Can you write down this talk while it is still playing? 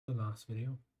last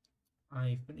video,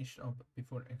 I finished up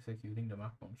before executing the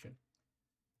map function.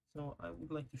 So I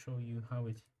would like to show you how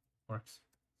it works.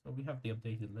 So we have the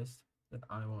updated list that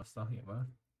I was talking about.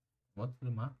 What the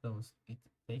map does, it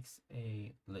takes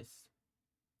a list.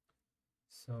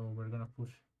 So we're gonna put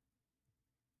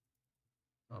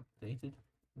updated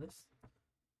list.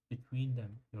 Between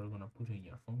them, you're gonna put in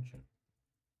your function.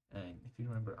 And if you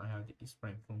remember, I have the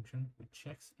isPrime function, which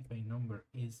checks if a number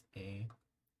is a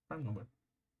prime number.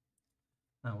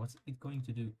 Now, what's it going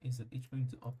to do is that it's going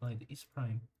to apply the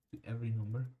isPrime to every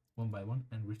number one by one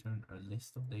and return a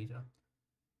list of data.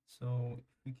 So if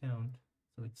we count,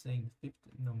 so it's saying the fifth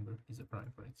number is a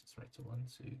prime, for instance, right? So 1,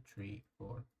 2, 3,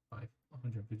 4, 5,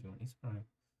 151 is prime.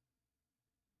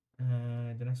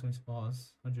 The next one is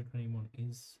false. 121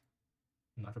 is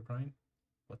not a prime,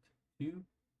 but 2,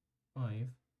 5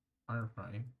 are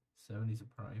prime, 7 is a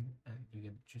prime, and you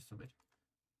get the gist of it.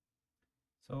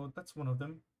 So that's one of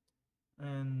them,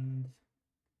 and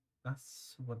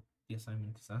that's what the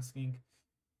assignment is asking.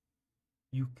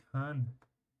 You can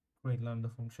create lambda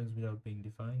functions without being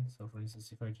defined. So for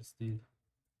instance, if I just did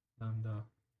lambda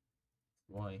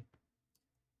y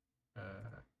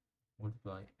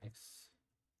multiply x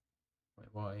by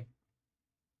y,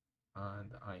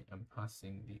 and I am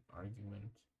passing the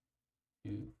argument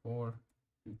to 4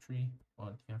 to 3,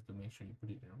 but you have to make sure you put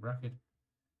it in a bracket.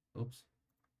 Oops.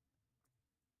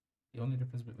 The only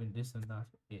difference between this and that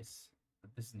is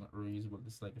that this is not reusable.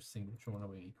 This is like a single thrown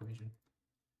away equation.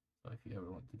 So if you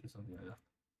ever want to do something like that.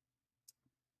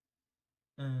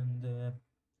 And the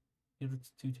other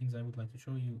two things I would like to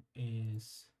show you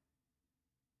is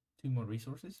two more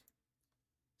resources.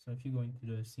 So if you go into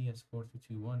the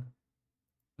CS4221,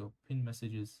 go pin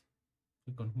messages,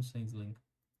 click on Hussein's link,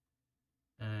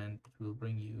 and it will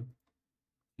bring you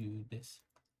to this,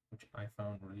 which I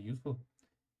found really useful.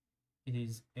 It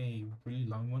is a really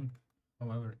long one.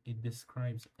 However, it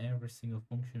describes every single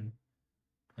function,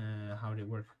 how they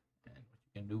work, and what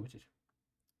you can do with it.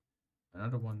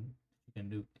 Another one you can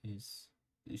do is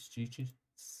cheat sheet.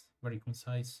 It's very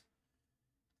concise.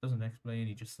 It doesn't explain.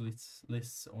 It just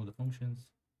lists all the functions,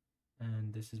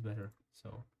 and this is better.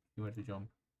 So if you were to jump,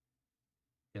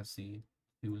 you can see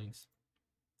 2 links.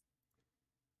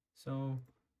 So,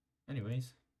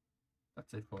 anyways,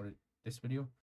 that's it for this video.